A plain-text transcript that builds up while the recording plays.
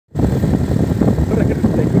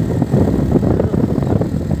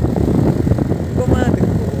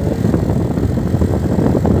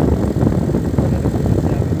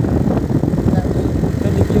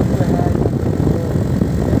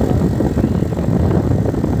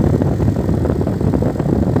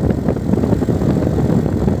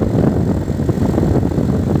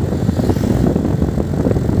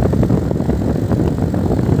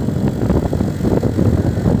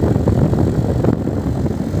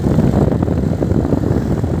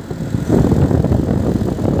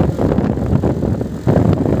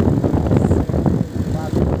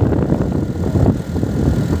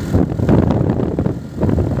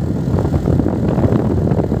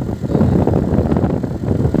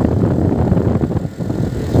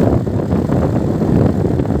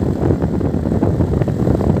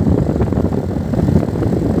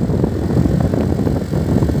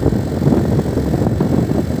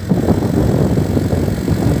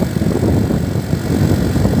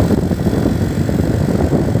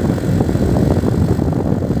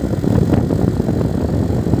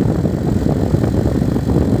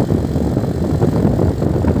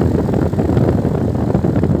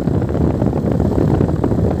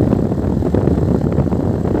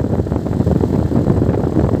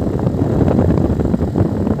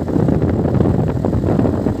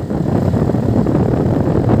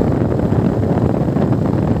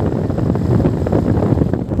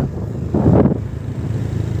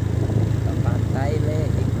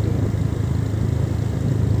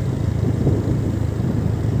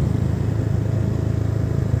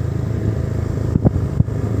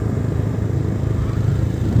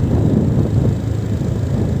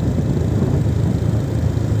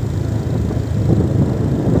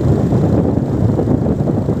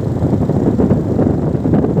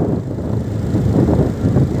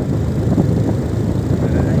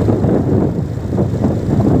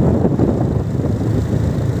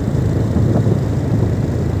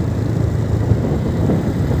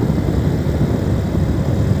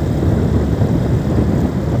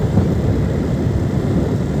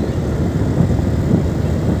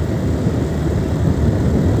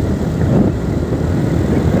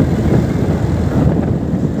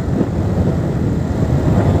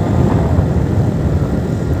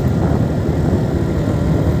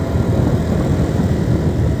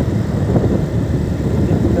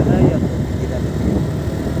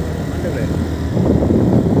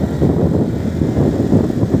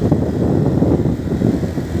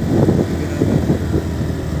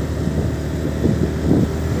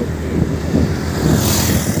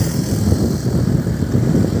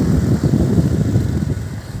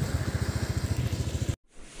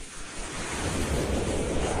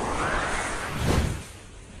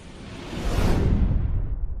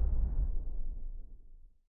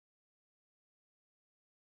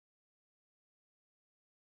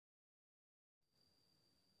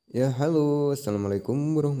Ya, halo, assalamualaikum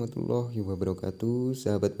warahmatullahi wabarakatuh,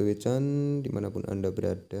 sahabat Bebecan dimanapun Anda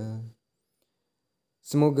berada.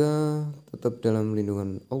 Semoga tetap dalam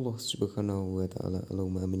lindungan Allah Subhanahu wa Ta'ala.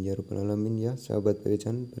 Allahumma amin ya rabbal alamin. Ya, sahabat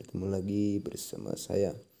Bebecan, bertemu lagi bersama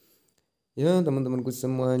saya. Ya, teman-temanku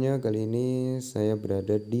semuanya, kali ini saya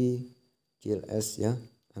berada di GLS ya,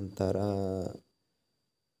 antara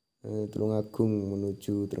Tulungagung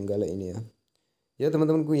menuju Trenggalek ini ya. Ya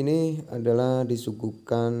teman-temanku, ini adalah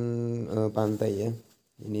disuguhkan pantai ya.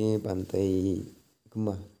 Ini pantai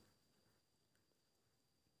Gemah.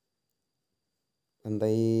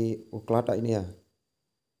 Pantai Kelata ini ya.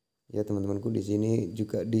 Ya teman-temanku, di sini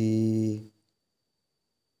juga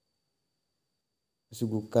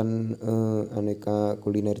disuguhkan aneka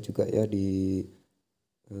kuliner juga ya di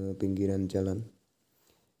pinggiran jalan.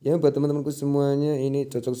 Ya buat teman-temanku semuanya, ini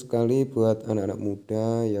cocok sekali buat anak-anak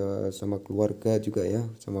muda ya, sama keluarga juga ya,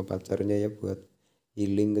 sama pacarnya ya, buat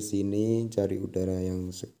healing ke sini, cari udara yang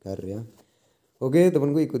segar ya. Oke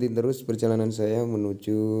temanku, ikutin terus perjalanan saya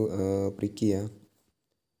menuju Priki ya.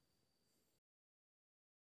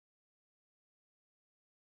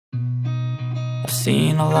 I've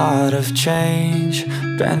seen a lot of change,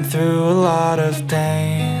 been through a lot of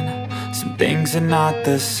pain. Some things are not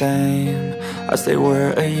the same as they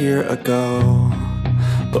were a year ago,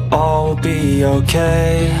 but all will be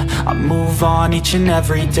okay. I move on each and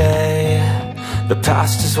every day. The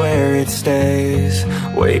past is where it stays,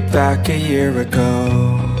 way back a year ago.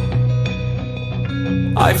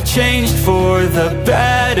 I've changed for the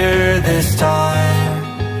better this time.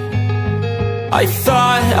 I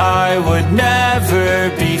thought I would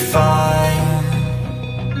never be fine.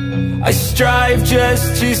 I strive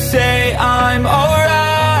just to say I'm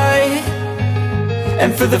alright, and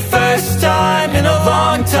for the first time in a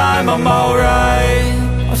long time I'm alright.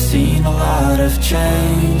 I've seen a lot of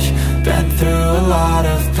change, been through a lot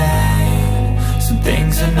of pain. Some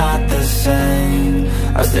things are not the same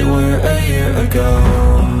as they were a year ago,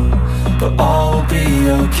 but all will be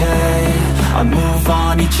okay. I move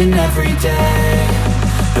on each and every day.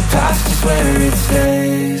 The past is where it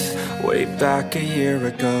stays, way back a year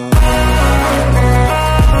ago.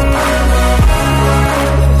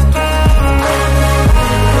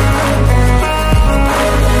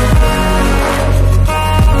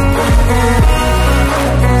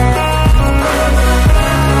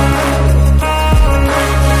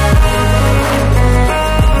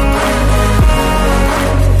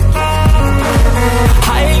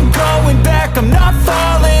 I'm not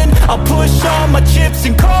falling, I'll push all my chips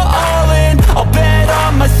and call all in. I'll bet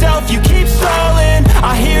on myself, you keep stalling.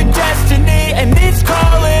 I hear destiny and it's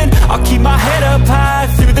calling. I'll keep my head up high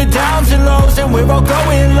through the downs and lows, and where I'll go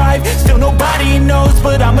in life, still nobody knows.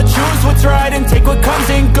 But I'ma choose what's right and take what comes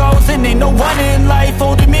and goes, and ain't no one in life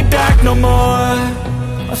holding me back no more.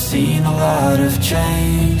 I've seen a lot of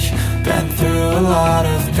change, been through a lot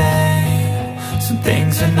of pain. Some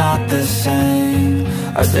things are not the same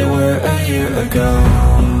as they were a year ago,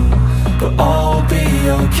 but all will be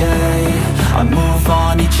okay. I move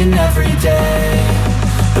on each and every day.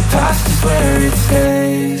 The past is where it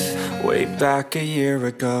stays, way back a year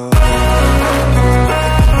ago.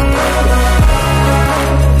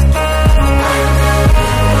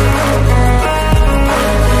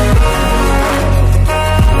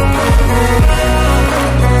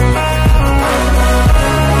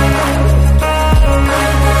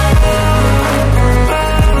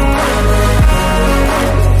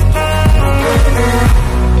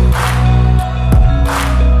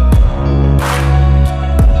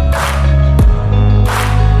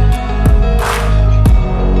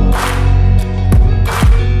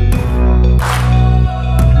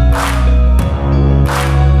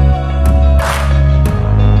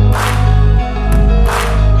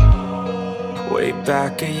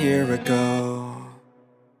 Back a year ago.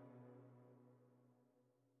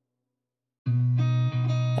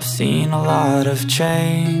 I've seen a lot of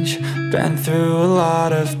change, been through a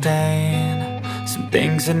lot of pain. Some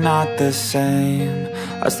things are not the same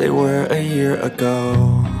as they were a year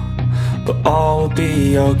ago, but all will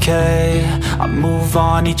be okay. I move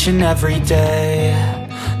on each and every day.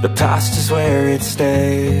 The past is where it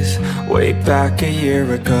stays, way back a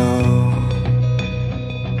year ago.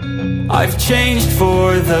 I've changed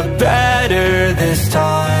for the better this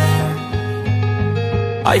time.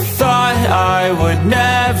 I thought I would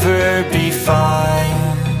never be fine.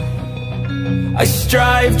 I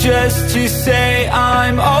strive just to say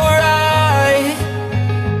I'm alright,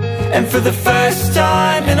 and for the first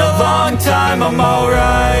time in a long time I'm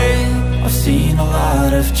alright. I've seen a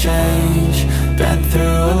lot of change, been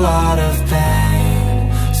through a lot of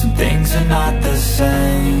pain. Some things are not the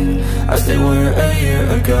same as they were a year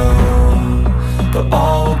ago, but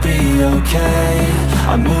all will be okay.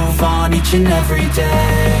 I move on each and every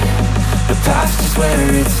day. The past is where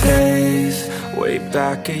it stays, way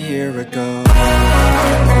back a year ago.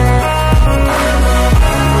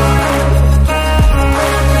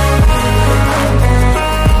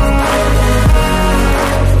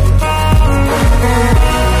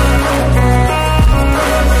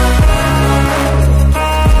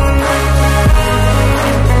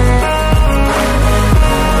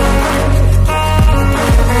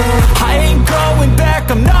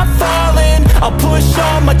 I'm not falling, I'll push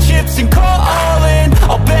all my chips and call all in.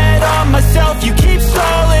 I'll bet on myself, you keep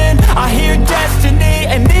stalling. I hear destiny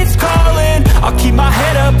and it's calling. I'll keep my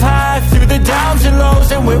head up high through the downs and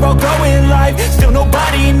lows, and we're all going life. Still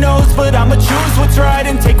nobody knows, but I'ma choose what's right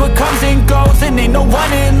and take what comes and goes. And ain't no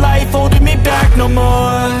one in life holding me back no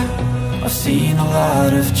more. I've seen a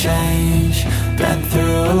lot of change, been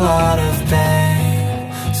through a lot of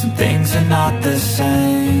pain. Some things are not the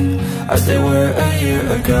same as they were a year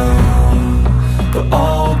ago, but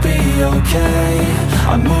all will be okay.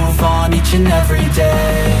 I move on each and every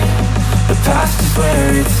day. The past is where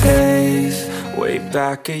it stays, way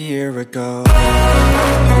back a year ago.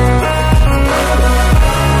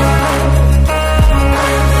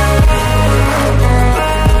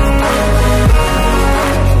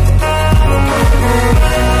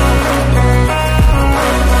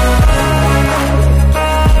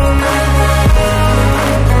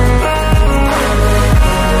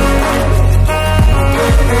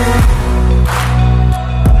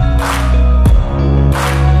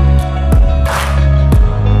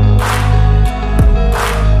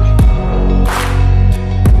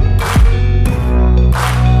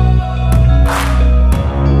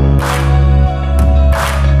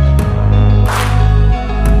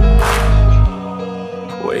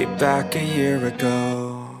 Back a year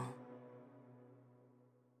ago.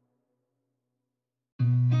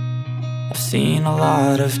 I've seen a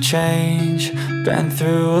lot of change, been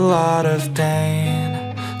through a lot of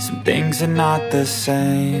pain. Some things are not the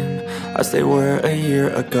same as they were a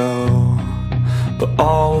year ago, but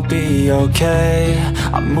all will be okay.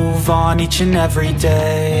 I move on each and every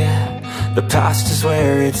day. The past is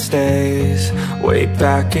where it stays, way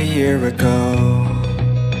back a year ago.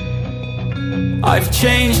 I've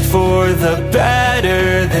changed for the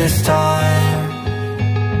better this time.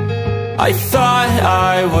 I thought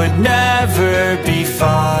I would never be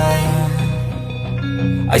fine.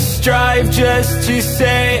 I strive just to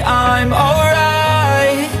say I'm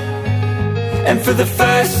alright, and for the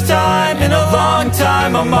first time in a long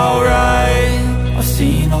time I'm alright. I've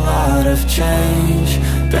seen a lot of change,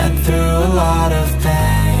 been through a lot of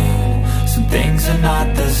pain. Some things are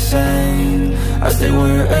not the same as they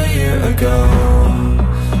were a year ago,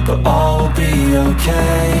 but all will be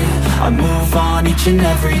okay. I move on each and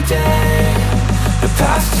every day. The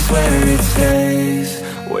past is where it stays,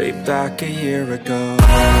 way back a year ago.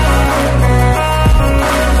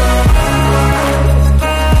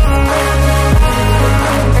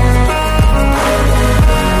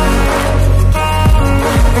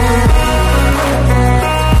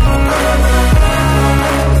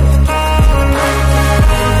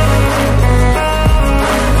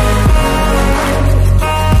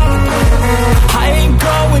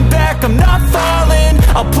 I'm not falling,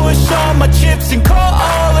 I'll push all my chips and call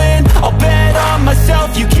all in. I'll bet on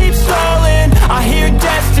myself, you keep stalling. I hear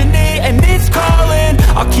destiny and it's calling.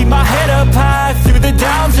 I'll keep my head up high through the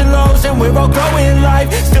downs and lows, and we're all going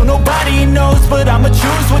life. Still nobody knows, but I'ma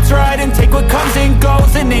choose what's right and take what comes and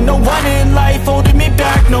goes. And ain't no one in life holding me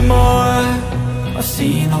back no more. I've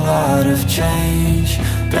seen a lot of change,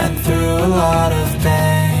 been through a lot of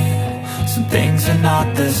pain. Some things are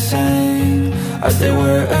not the same as they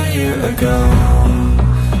were a year ago,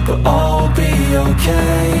 but all will be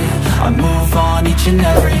okay. I move on each and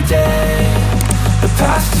every day. The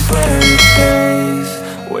past is where it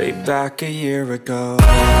stays, way back a year ago.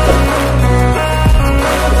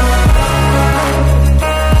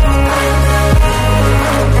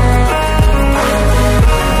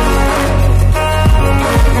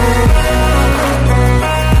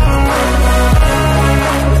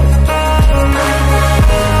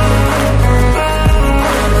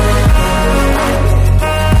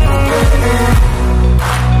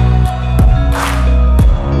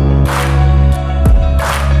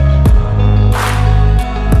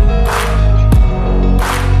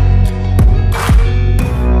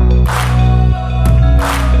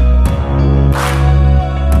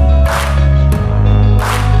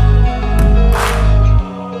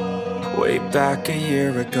 Back a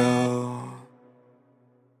year ago.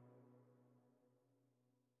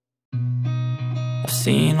 I've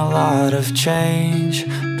seen a lot of change,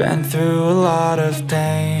 been through a lot of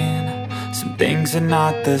pain. Some things are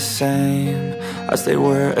not the same as they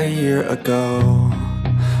were a year ago,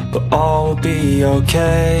 but all will be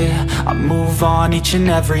okay. I move on each and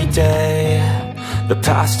every day. The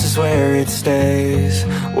past is where it stays,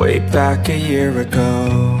 way back a year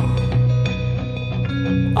ago.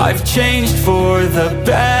 I've changed for the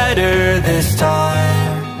better this time.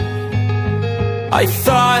 I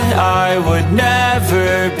thought I would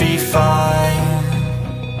never be fine.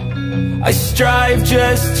 I strive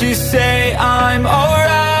just to say I'm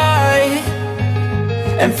alright,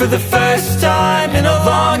 and for the first time in a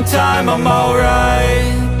long time I'm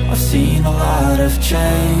alright. I've seen a lot of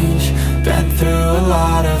change, been through a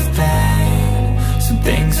lot of pain. Some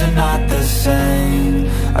things are not the same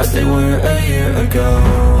as they were a year ago,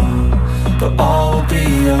 but all will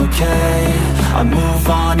be okay. I move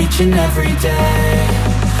on each and every day.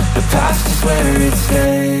 The past is where it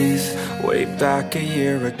stays, way back a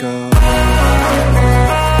year ago.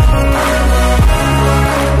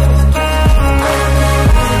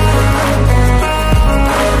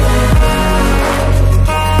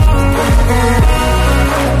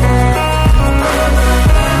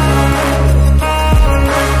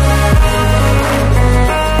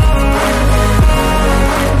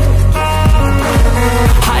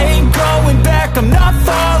 I'm not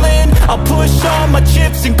falling, I'll push all my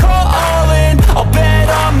chips and call all in. I'll bet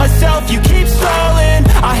on myself, you keep stalling.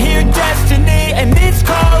 I hear destiny and it's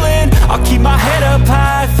calling. I'll keep my head up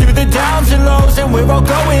high through the downs and lows, and we're all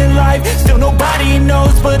going life. Still nobody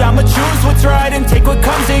knows, but I'ma choose what's right and take what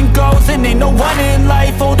comes and goes. And ain't no one in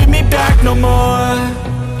life holding me back no more.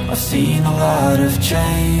 I've seen a lot of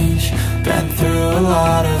change, been through a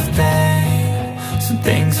lot of pain. Some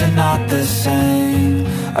things are not the same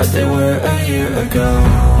as they were a year ago,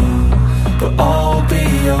 but all will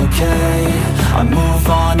be okay. I move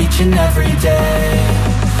on each and every day.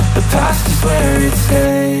 The past is where it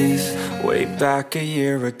stays, way back a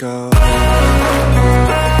year ago.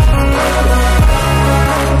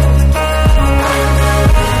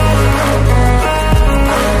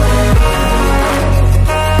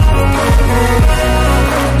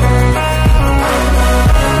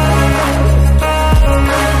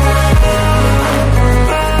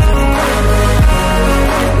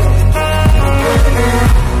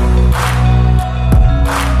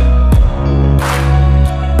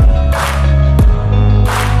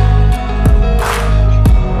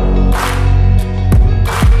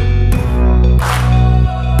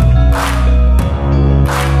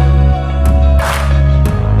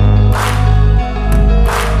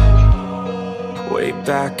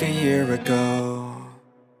 Back a year ago.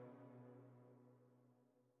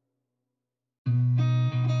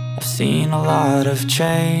 I've seen a lot of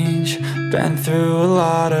change, been through a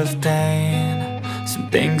lot of pain. Some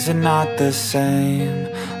things are not the same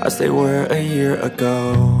as they were a year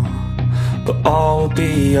ago, but all will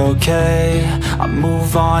be okay. I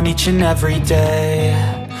move on each and every day.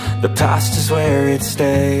 The past is where it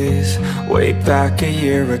stays, way back a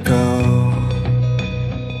year ago.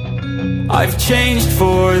 I've changed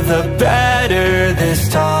for the better this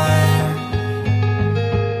time.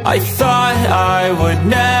 I thought I would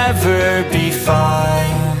never be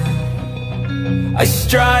fine. I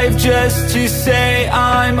strive just to say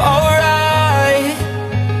I'm alright,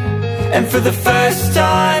 and for the first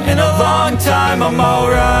time in a long time I'm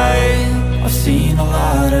alright. I've seen a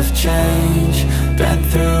lot of change, been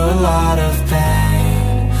through a lot of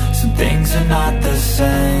pain. Some things are not the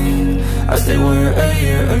same as they were a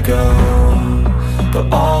year ago,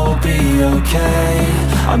 but all will be okay.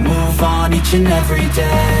 I move on each and every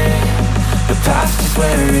day. The past is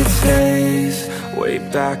where it stays, way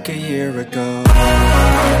back a year ago.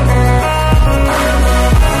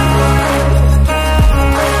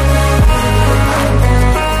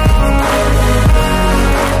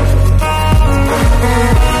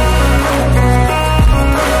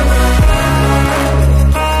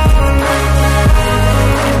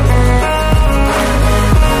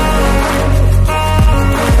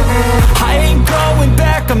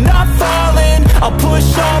 I'm not falling, I'll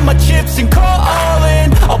push all my chips and call all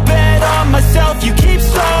in. I'll bet on myself, you keep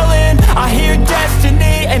stalling. I hear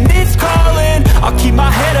destiny and it's calling. I'll keep my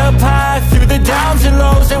head up high through the downs and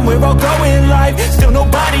lows, and we're all going life. Still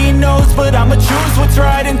nobody knows, but I'ma choose what's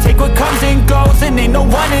right and take what comes and goes. And ain't no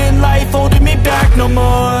one in life holding me back no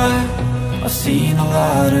more. I've seen a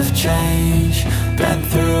lot of change, been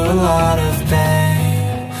through a lot of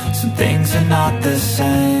pain. Some things are not the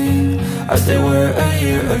same as they were a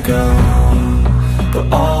year ago,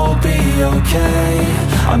 but all will be okay.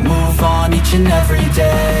 I move on each and every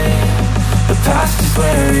day. The past is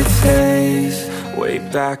where it stays, way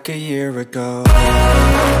back a year ago.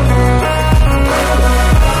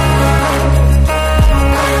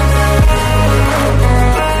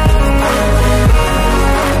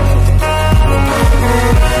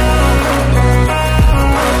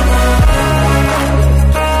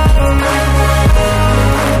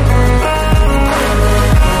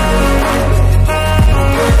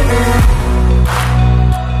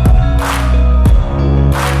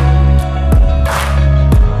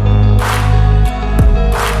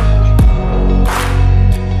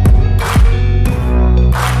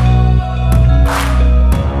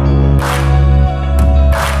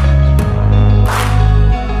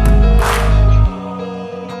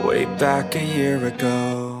 Back a year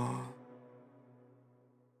ago.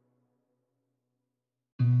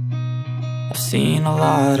 I've seen a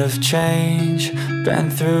lot of change, been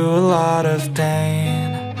through a lot of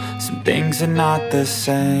pain. Some things are not the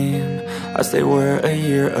same as they were a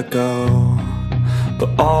year ago, but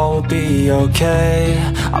all will be okay.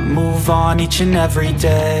 I move on each and every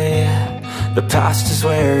day. The past is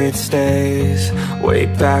where it stays, way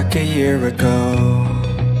back a year ago.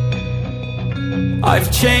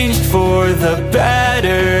 I've changed for the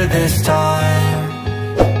better this time.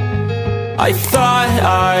 I thought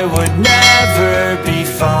I would never be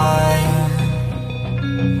fine.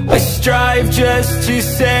 I strive just to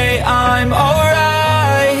say I'm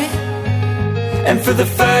alright, and for the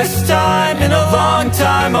first time in a long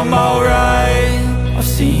time I'm alright. I've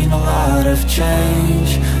seen a lot of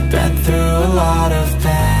change, been through a lot of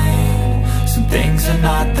pain. Some things are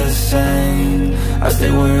not the same as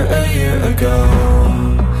they were a year ago,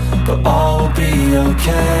 but all will be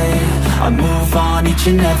okay. I move on each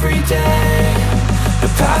and every day. The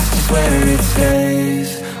past is where it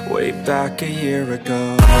stays, way back a year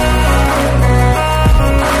ago.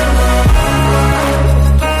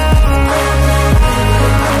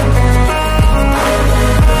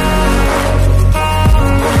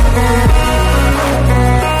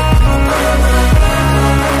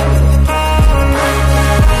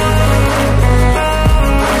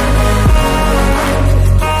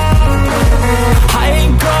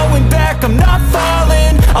 I'm not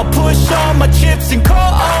falling, I'll push all my chips and call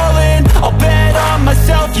all in. I'll bet on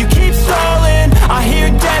myself, you keep stalling. I hear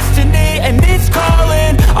destiny and it's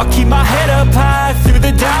calling. I'll keep my head up high through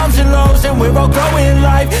the downs and lows, and we're all going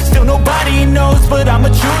life. Still nobody knows, but I'ma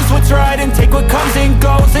choose what's right and take what comes and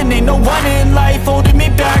goes. And ain't no one in life holding me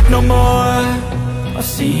back no more. I've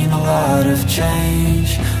seen a lot of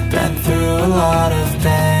change, been through a lot of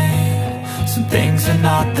pain. Some things are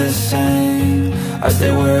not the same as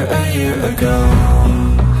they were a year ago,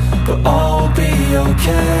 but all will be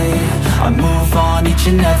okay. I move on each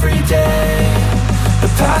and every day. The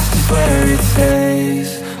past is where it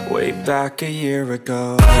stays, way back a year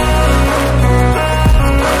ago.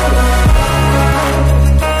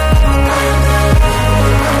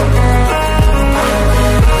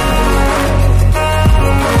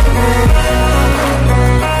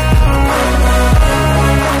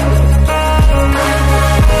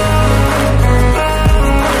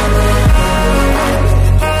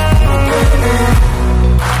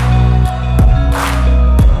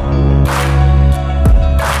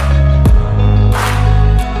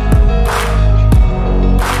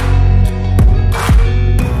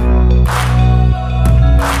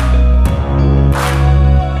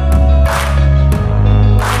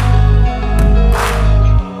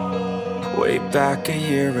 Back a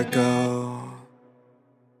year ago.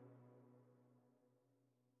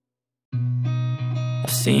 I've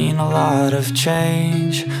seen a lot of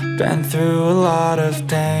change, been through a lot of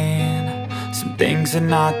pain. Some things are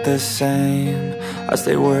not the same as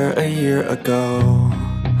they were a year ago,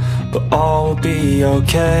 but all will be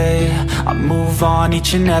okay. I move on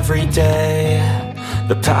each and every day.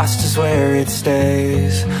 The past is where it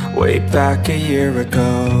stays, way back a year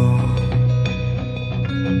ago.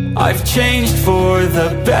 I've changed for the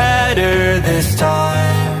better this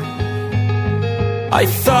time. I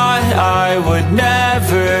thought I would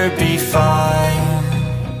never be fine.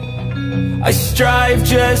 I strive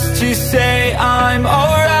just to say I'm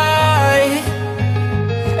alright,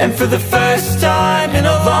 and for the first time in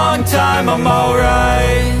a long time I'm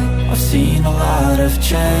alright. I've seen a lot of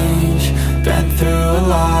change, been through a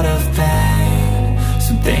lot of pain.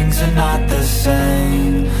 Some things are not the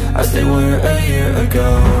same as they were a year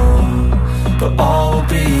ago, but all will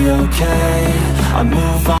be okay. I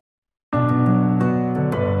move on.